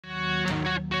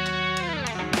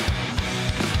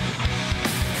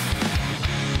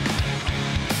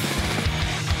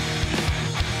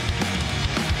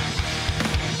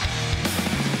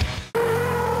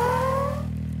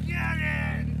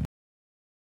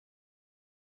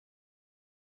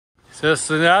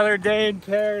Just another day in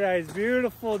paradise.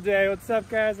 Beautiful day. What's up,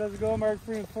 guys? How's it going? Mark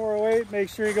Freeman 408. Make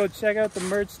sure you go check out the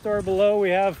merch store below. We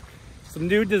have some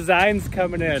new designs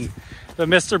coming in that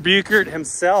Mr. Buchert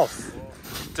himself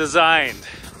designed.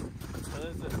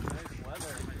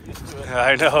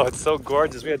 I know, it's so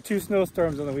gorgeous. We had 2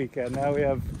 snowstorms on the weekend. Now we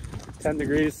have 10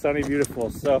 degrees, sunny, beautiful.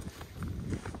 So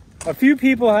a few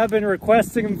people have been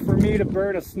requesting for me to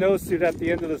burn a snowsuit at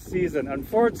the end of the season.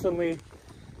 Unfortunately,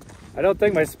 I don't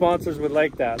think my sponsors would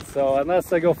like that. So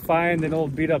unless I go find an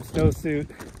old beat up snowsuit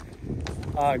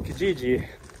on Kijiji,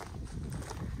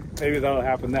 maybe that'll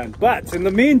happen then. But in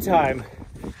the meantime,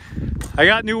 I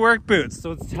got new work boots.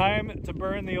 So it's time to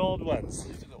burn the old ones.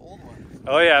 These are the old ones.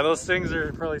 Oh yeah, those things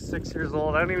are probably 6 years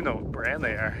old. I don't even know what brand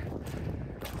they are.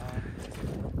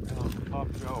 Top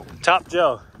Joe. Top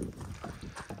Joe.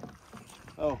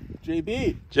 Oh,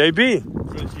 JB.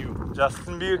 JB. Thank you.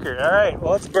 Justin Buchert. All right,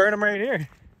 well, let's burn them right here.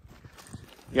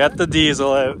 Got the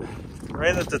diesel out,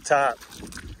 right at the top.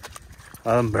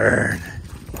 Burn.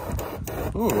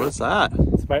 Ooh, what's that?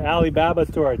 It's my Alibaba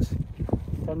torch.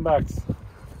 $10.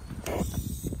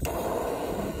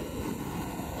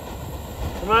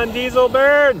 Come on, diesel,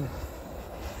 burn.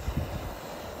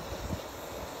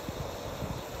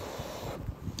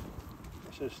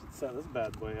 I should set this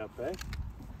bad boy up, eh?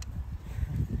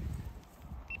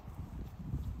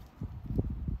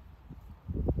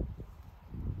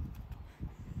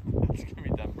 It's gonna be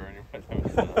done burning by the time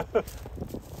it's done.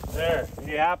 There,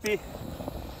 you happy?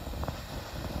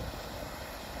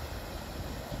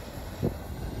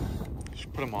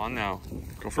 Just put them on now.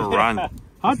 Go for a run.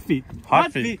 Hot feet.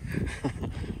 Hot feet.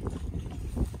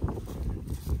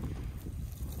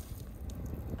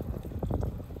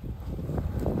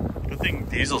 Good thing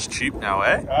diesel's cheap now,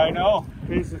 eh? I know.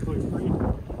 Basically free.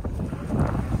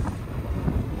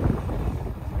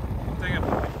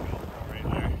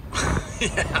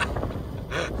 Yeah.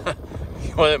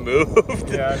 You want it moved?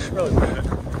 Yeah, I should probably move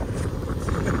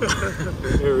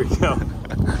it. There we go.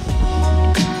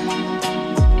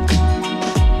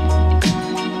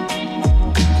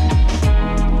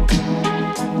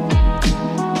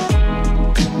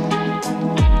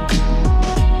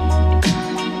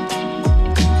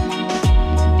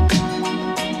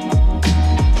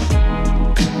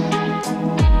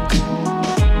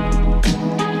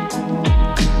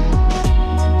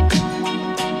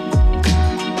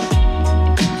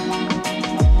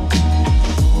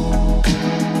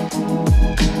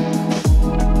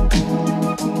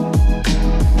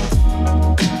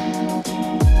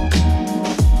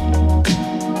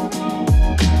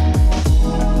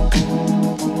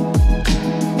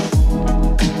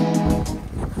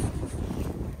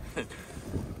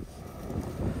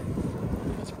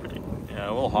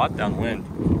 A little hot downwind.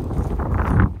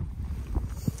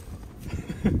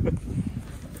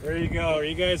 There you go. Are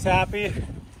you guys happy?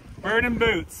 Burning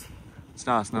boots. It's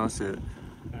not a snowsuit.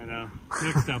 I know.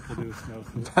 Next up we'll do a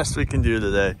snowsuit. Best we can do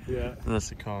today. Yeah. In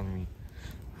this economy.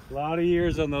 A lot of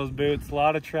years on those boots, a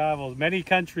lot of travels, many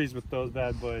countries with those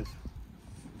bad boys.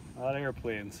 A lot of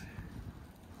airplanes.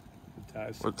 Good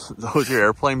times. What's those your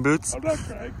airplane boots? I'm not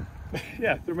crying.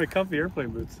 Yeah, they're my comfy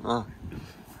airplane boots. Oh.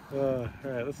 All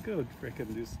right, let's go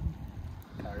frickin' do some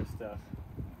tire stuff.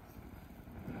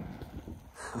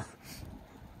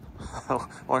 I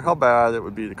wonder how bad it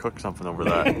would be to cook something over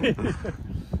that.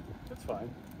 It's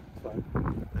fine. It's fine.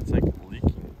 It's like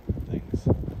leaking things.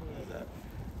 What is that?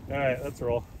 All right, let's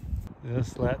roll.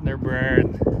 Just letting her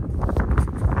burn.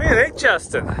 What do you think,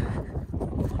 Justin?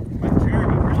 My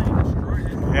Jeremy really destroyed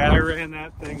it. Yeah, I ran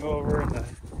that thing over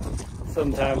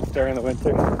sometimes during the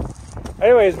winter.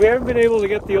 Anyways, we haven't been able to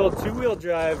get the old 2-wheel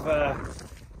drive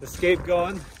Escape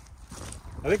going.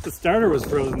 I think the starter was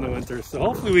frozen in the winter, so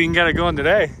hopefully we can get it going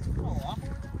today.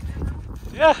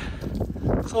 Yeah,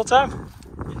 this whole time.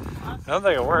 I don't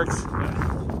think it works.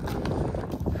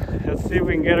 Let's see if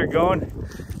we can get her going.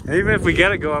 And even if we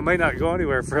get it going, it might not go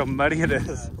anywhere for how muddy it is. It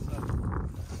doesn't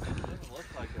look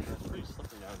like it, but it's pretty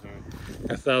slippery out there.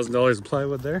 $1,000 of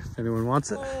plywood there, if anyone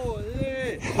wants it.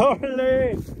 Holy!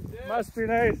 Holy! Must be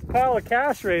nice. Pile of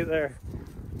cash right there.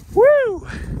 Woo!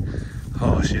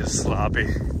 Oh, she is sloppy.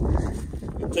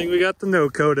 Good thing we got the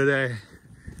no-co today.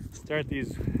 Start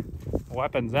these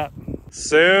weapons up.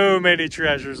 So many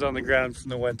treasures on the ground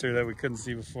from the winter that we couldn't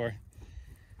see before.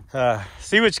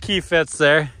 See which key fits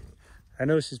there. I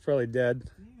know she's probably dead.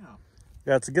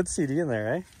 Yeah, it's a good CD in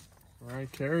there, eh? All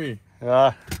right, Carrie.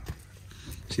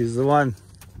 She's the one.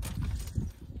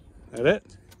 That it?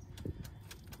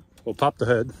 We'll pop the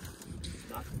hood.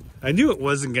 I knew it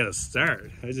wasn't gonna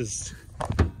start. I just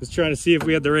was trying to see if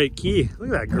we had the right key. Look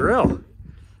at that grill.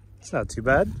 It's not too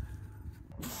bad.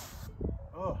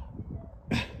 Oh.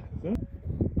 All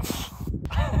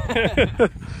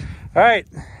right,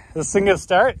 this thing gonna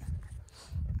start.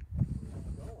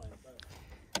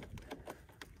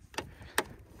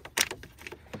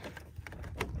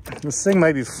 This thing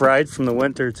might be fried from the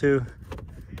winter too.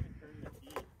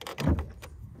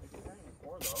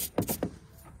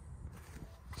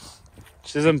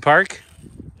 She's in park?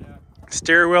 Yeah.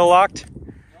 Steering wheel locked?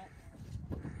 No.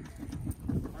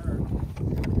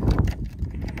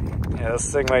 Yeah,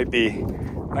 this thing might be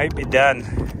done.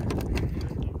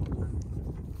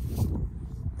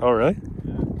 Oh really?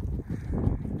 Yeah.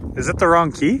 Is it the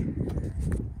wrong key?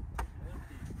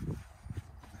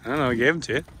 I don't know, I gave them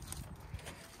to you.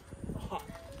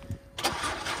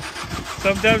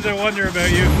 Sometimes I wonder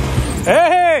about you.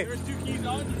 Hey! There's 2 keys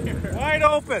on here. Wide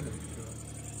open.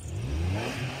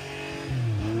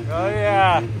 Oh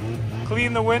yeah.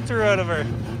 Clean the winter out of her.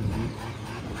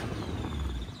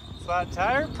 Flat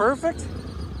tire, perfect.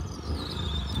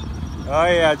 Oh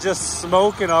yeah, just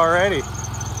smoking already.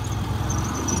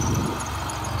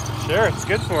 Sure, it's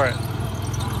good for it.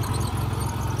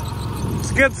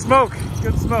 It's good smoke,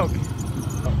 good smoke.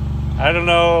 I don't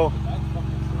know.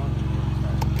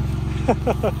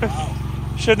 Wow.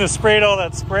 Shouldn't have sprayed all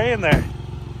that spray in there.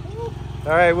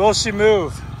 All right, will she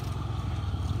move?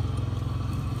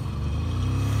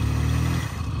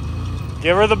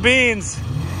 Give her the beans.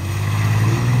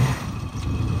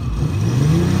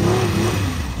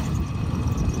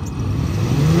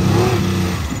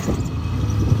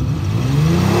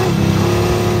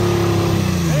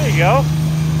 There you go.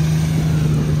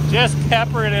 Just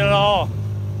peppering it all.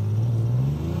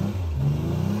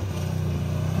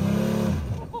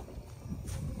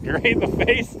 Right in the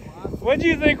face. What do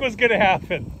you think was gonna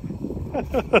happen?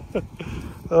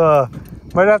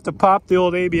 Might have to pop the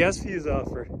old ABS fuse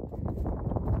off her.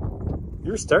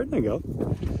 You're starting to go.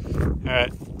 All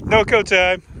right, no-co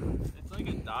time. It's like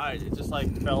it died. It just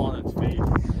like fell on its face.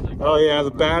 Like, oh yeah,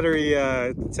 the battery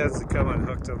tends to come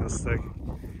unhooked on this thing.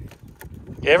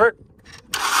 Give her.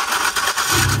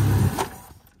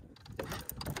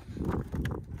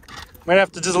 Might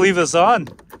have to just leave this on.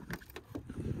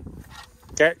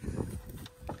 Okay.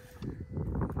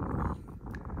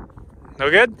 No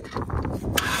good?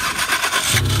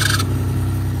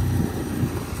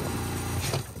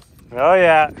 Oh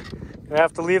yeah. Gonna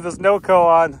have to leave this no-co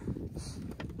on.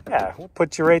 Yeah, we'll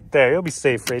put you right there. You'll be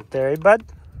safe right there, eh, bud?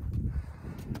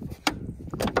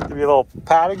 Give you a little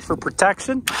padding for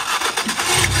protection.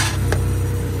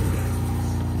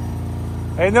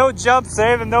 Hey, no jumps,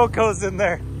 eh? The no-co's in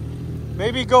there.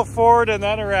 Maybe go forward and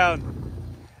then around.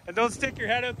 And don't stick your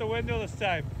head out the window this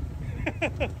time.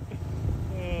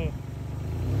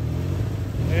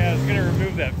 Yeah, I was gonna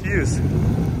remove that fuse.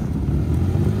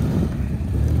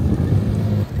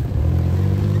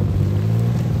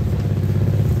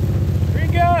 Where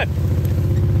you going?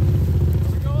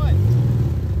 Where we going?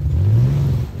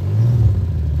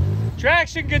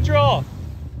 Traction control.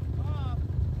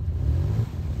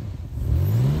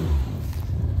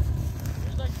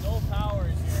 There's like no power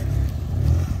in here.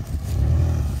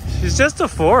 She's just a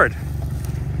Ford.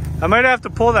 I might have to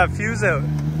pull that fuse out. I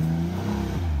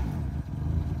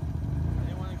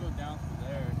didn't want to go down through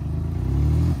there.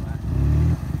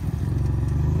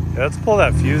 Yeah, let's pull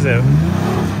that fuse out.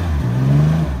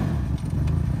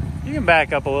 You can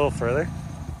back up a little further.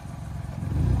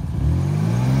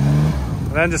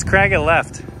 And then just crank it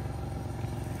left.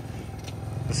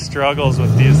 The struggles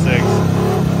with these things.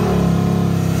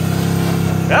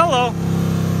 Hello.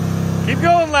 Keep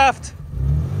going left.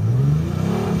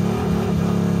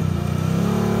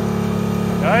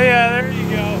 Oh yeah, there you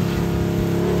go.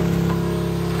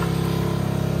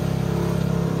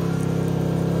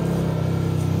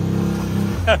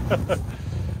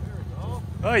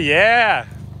 Oh yeah.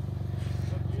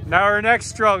 Now our next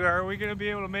struggle, are we gonna be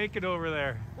able to make it over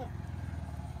there?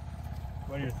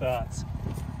 What are your thoughts?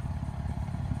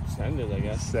 Send it, I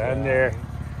guess. Stand there.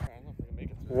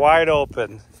 Wide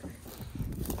open.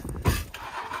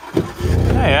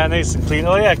 Oh yeah, nice and clean.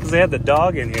 Oh yeah, because they had the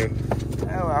dog in here.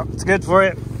 Oh well, it's good for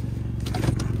you.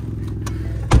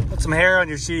 Put some hair on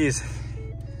your cheese.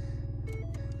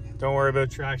 Don't worry about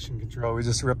traction control. We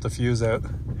just ripped the fuse out.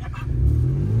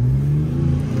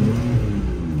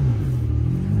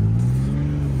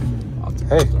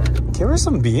 Hey, give her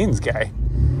some beans, guy.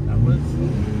 That was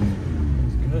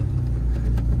good.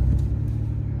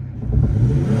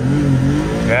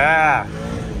 Yeah.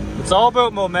 It's all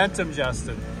about momentum,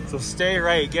 Justin. So stay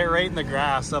right. Get right in the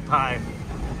grass up high.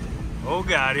 Oh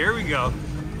God, here we go.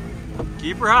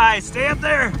 Keep her high. Stay up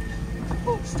there.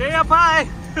 Stay up high.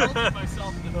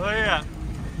 Myself Oh yeah.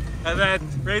 And then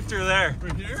right through there.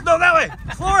 right here? No, that way.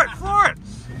 Floor it. Floor it.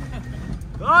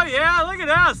 Oh yeah, look at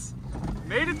us.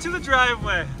 Made it to the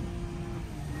driveway.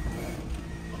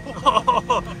 Oh,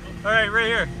 all right, right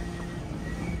here.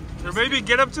 Or maybe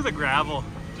get up to the gravel.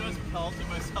 Just pelted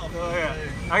myself. Oh yeah.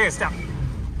 Okay, stop.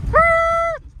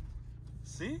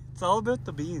 See? It's all about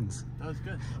the beans. That was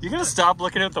good. You gotta stop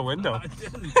looking out the window. I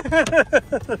didn't.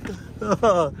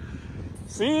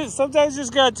 See, sometimes you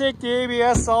just gotta take the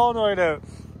ABS solenoid out.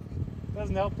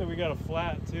 Doesn't help that we got a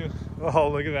flat too. Oh,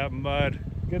 look at that mud.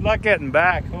 Good luck getting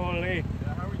back. Holy.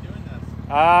 Yeah, how are we doing this?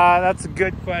 That's a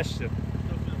good question.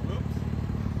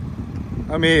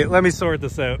 Let me sort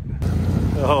this out.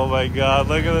 Oh my God,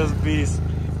 look at this beast.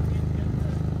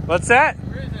 What's that?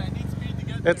 Where is it? I need speed to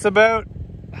get there. It's about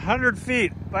 100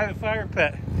 feet by the fire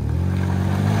pit.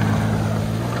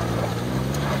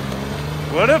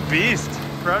 What a beast.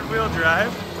 Front wheel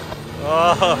drive.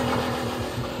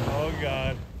 Oh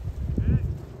God.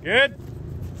 Good.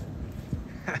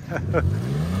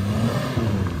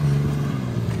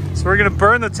 So we're gonna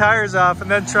burn the tires off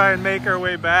and then try and make our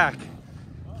way back.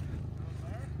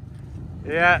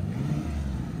 Yeah.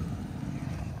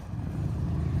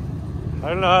 I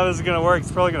don't know how this is gonna work.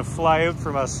 It's probably gonna fly out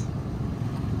from us.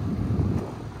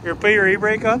 Here, put your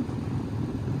e-brake on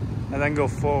and then go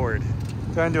forward.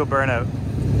 Try and do a burnout.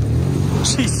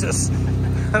 Jesus,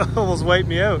 that almost wiped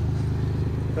me out.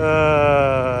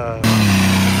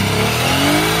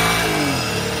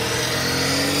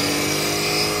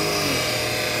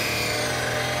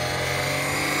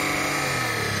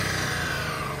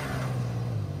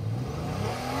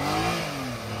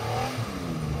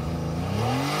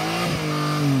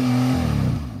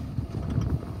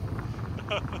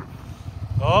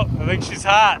 Oh, I think she's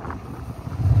hot.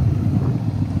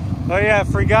 Oh yeah, I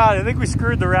forgot. I think we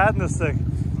screwed the rat in this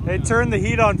thing. Hey, turn the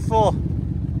heat on full.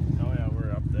 Oh yeah,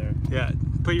 we're up there. Yeah,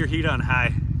 put your heat on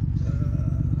high.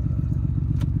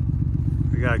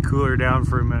 We gotta cool her down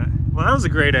for a minute. Well, that was a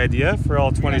great idea for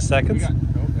all 20 seconds. Oh,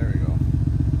 there we go.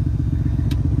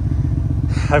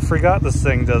 I forgot this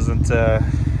thing doesn't,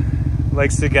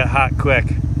 likes to get hot quick.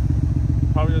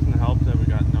 Probably doesn't help that we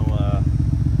got no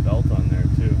belt on there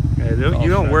too. Yeah, you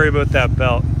don't worry about that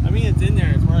belt. I mean, it's in there.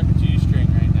 It's more like a G-string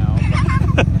right now.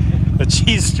 A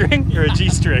cheese string or a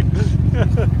G-string?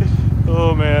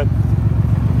 Oh man.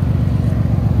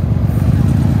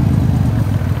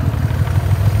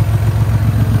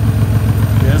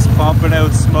 Just pumping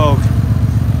out smoke.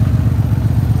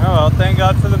 Oh well, thank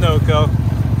God for the NOCO.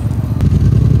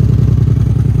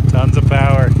 Tons of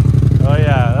power. Oh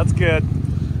yeah, that's good.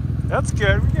 That's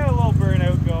good. We got a little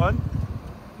burnout going.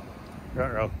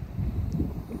 Ruh-roh.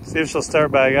 See if she'll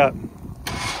start back up.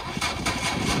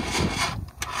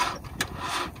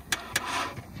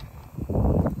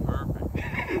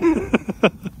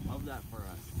 Love that for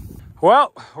us.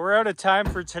 Well, we're out of time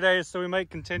for today, so we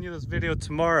might continue this video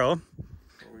tomorrow.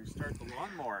 Before we start the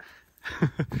lawnmower.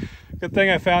 Good thing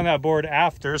I found that board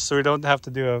after, so we don't have to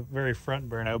do a very front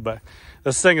burnout, but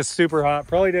this thing is super hot.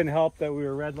 Probably didn't help that we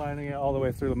were redlining it all the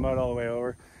way through the mud all the way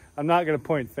over. I'm not going to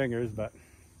point fingers, but...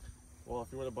 Well,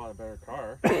 if you would have bought a better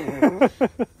car.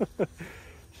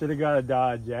 Should have got a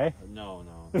Dodge, eh? No.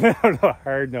 No,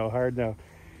 hard no.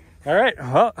 All right,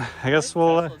 well, I guess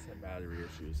we'll... Teslas have battery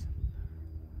issues.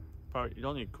 Probably, you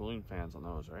don't need cooling fans on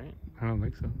those, right? I don't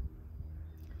think so.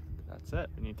 That's it.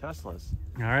 We need Teslas.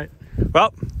 All right.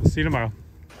 Well, we'll see you tomorrow.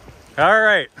 All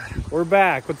right, we're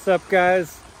back. What's up,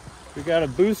 guys? We got a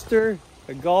booster,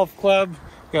 a golf club,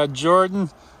 got Jordan,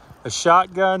 a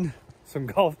shotgun, some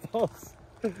golf balls.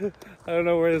 I don't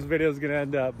know where this video is going to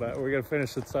end up, but we're going to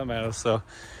finish it somehow. So,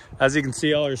 as you can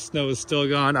see, all our snow is still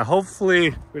gone.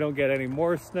 Hopefully, we don't get any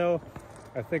more snow.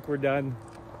 I think we're done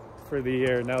for the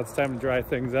year. Now it's time to dry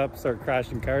things up, start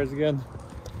crashing cars again.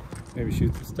 Maybe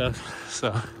shoot some stuff.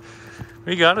 So, what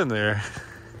you got in there?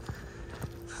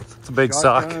 It's a big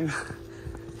sock. And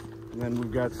then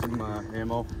we've got some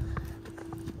ammo.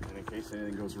 And in case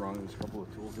anything goes wrong, there's a couple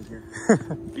of tools in here.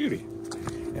 Beauty.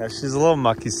 Yeah, she's a little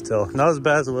mucky still. Not as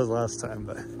bad as it was last time,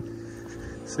 but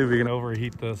see if we can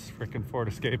overheat this freaking Ford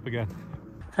Escape again.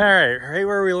 All right, right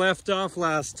where we left off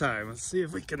last time. Let's see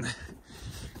if we can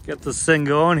get this thing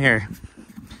going here.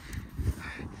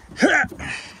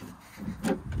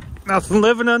 Nothing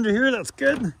living under here, that's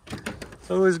good.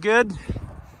 It's always good.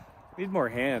 Need more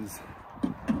hands.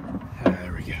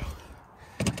 There we go.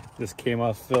 Just came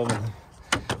off filming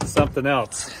something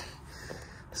else.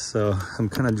 So I'm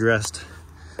kind of dressed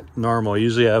normal.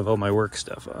 Usually I have all my work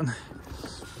stuff on.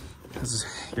 Because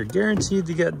you're guaranteed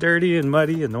to get dirty and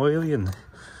muddy and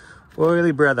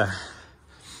oily brother.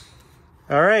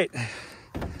 All right.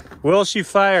 Will she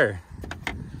fire?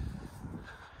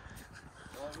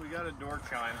 Well, we got a door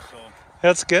chime, so...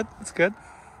 That's good. That's good.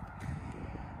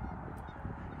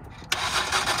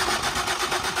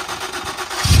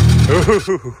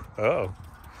 Ooh, uh-oh.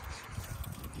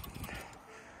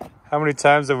 How many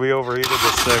times have we overheated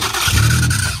this thing?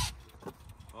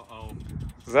 Uh-oh.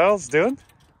 Is that all it's doing?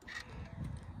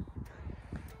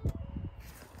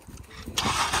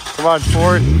 Come on,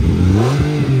 Ford.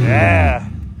 Yeah.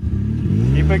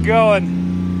 Keep it going.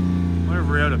 I wonder if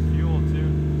we're out of fuel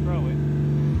too. Probably.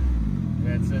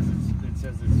 Yeah, it says it's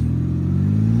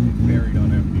buried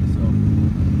on empty, so.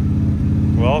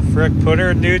 Well, Frick, put her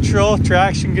in neutral,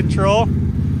 traction control.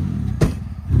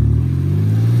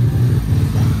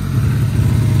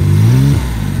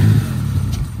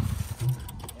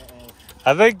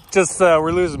 I think just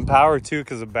we're losing power too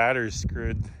because the battery's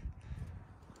screwed.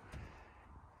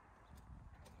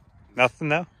 Nothing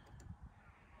now?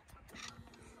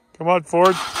 Come on,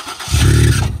 Ford.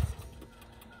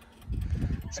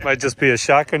 This might just be a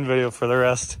shotgun video for the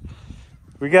rest.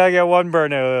 We gotta get one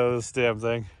burn out of this damn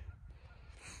thing.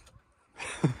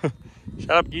 Shut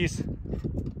up, geese.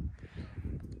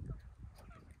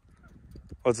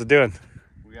 What's it doing?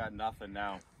 We got nothing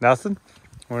now. Nothing?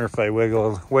 I wonder if I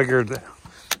wiggled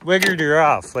her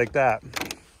off like that.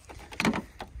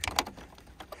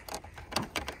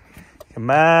 Come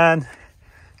on.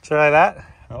 Try that.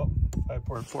 Oh,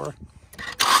 5.4.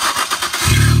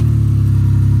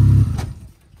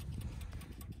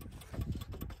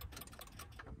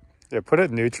 Yeah, put it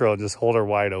in neutral and just hold her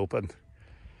wide open.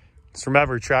 Just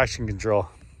remember traction control.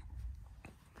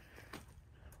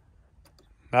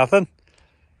 Nothing?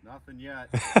 Nothing yet.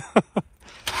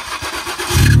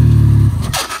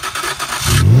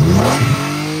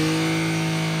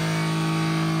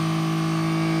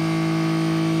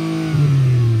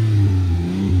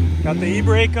 Got the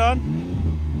e-brake on?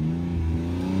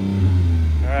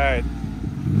 All right.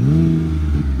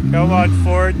 Come on,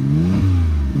 Ford.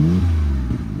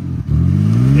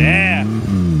 Yeah.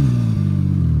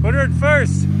 Put her in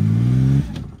first.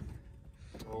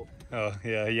 Oh,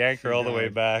 yeah, yank her all the way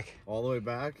back. All the way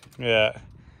back? Yeah.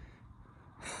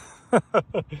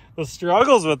 The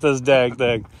struggles with this dang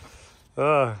thing.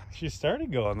 She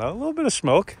started going though. A little bit of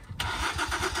smoke.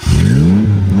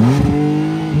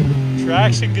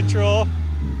 Traction control.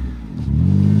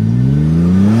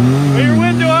 Put your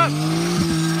window up.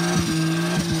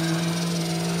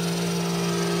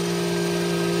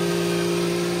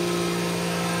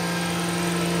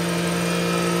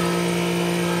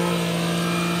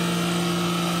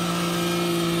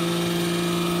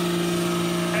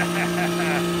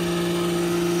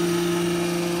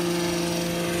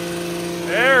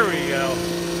 There we go.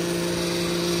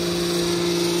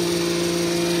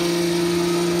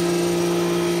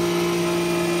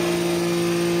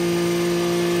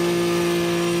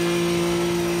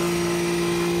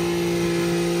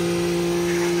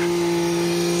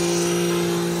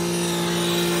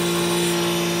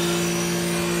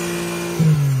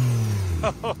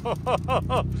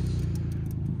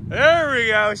 There we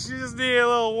go. She just needed a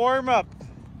little warm up.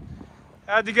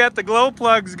 Had to get the glow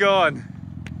plugs going.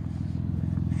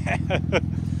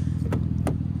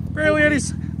 Barely any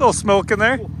little smoke in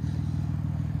there. Let her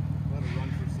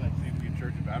run for a sec, see if we can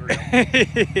charge the battery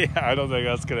up. Yeah, I don't think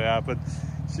that's gonna happen.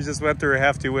 She just went through a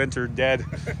hefty winter dead.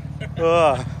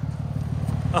 Ugh.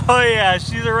 Oh yeah,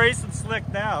 she's a racing slick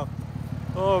now.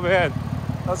 Oh man,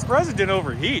 I'm surprised it didn't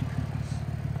overheat.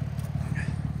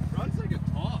 Runs like a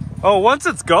top. Oh, once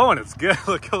it's going, it's good.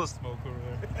 Look at the smoke over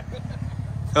there.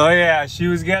 Oh yeah, she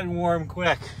was getting warm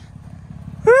quick.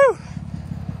 Whew.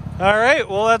 All right,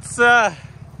 well let's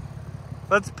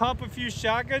pump a few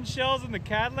shotgun shells in the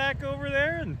Cadillac over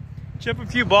there and chip a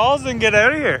few balls and get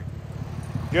out of here.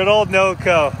 Good old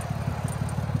NoCo.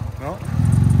 Well,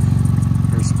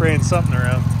 we're spraying something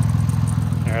around.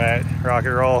 All right, rock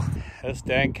and roll. This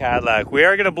dang Cadillac. We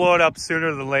are gonna blow it up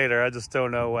sooner than later. I just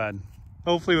don't know when.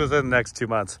 Hopefully within the next 2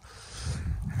 months.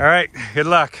 All right, good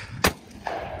luck.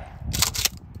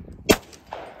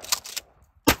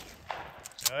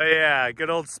 Oh yeah, good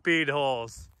old speed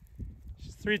holes.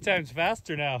 She's 3 times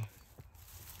faster now.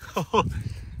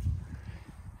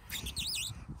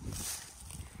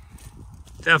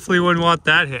 Definitely wouldn't want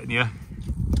that hitting you.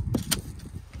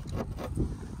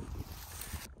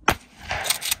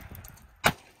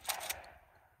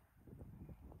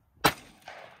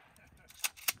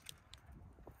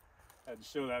 Had to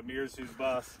show that mirror's who's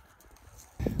boss.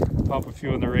 Pump a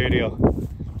few in the radio.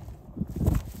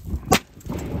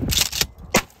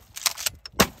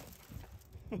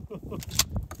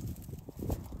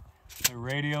 The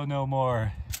radio no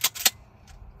more.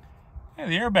 Yeah,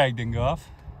 the airbag didn't go off.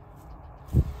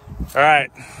 All right,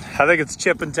 I think it's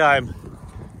chipping time.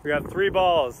 We got 3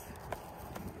 balls.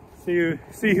 See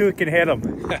who can hit them.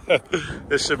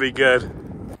 This should be good.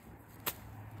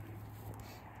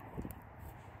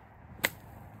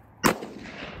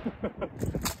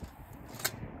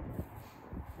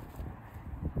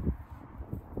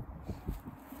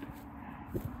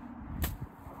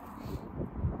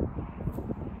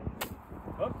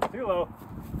 Too low.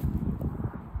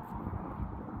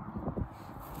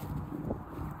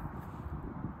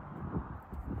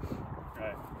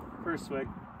 Alright, first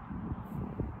swing.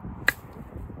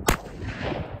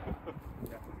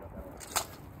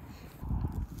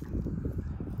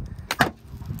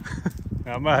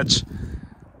 Not much.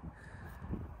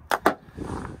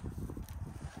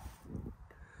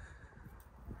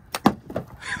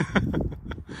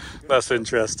 That's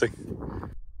interesting.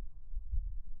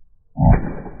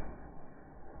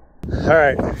 All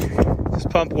right, just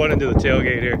pump one into the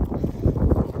tailgate here.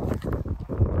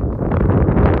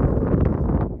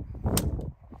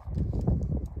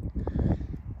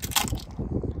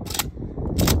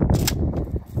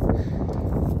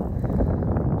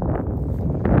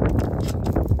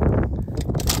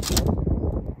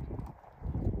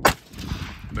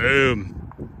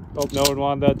 Boom. Hope no one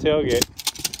wanted that tailgate.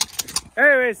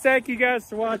 Anyways, thank you guys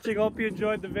for watching. Hope you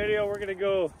enjoyed the video. We're gonna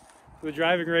go to the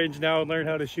driving range now and learn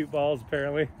how to shoot balls,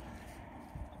 apparently.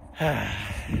 And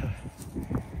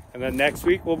then next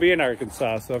week we'll be in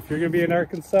Arkansas. So if you're gonna be in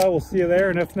Arkansas, we'll see you there.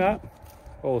 And if not,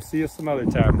 well, we'll see you some other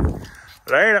time.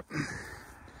 Later.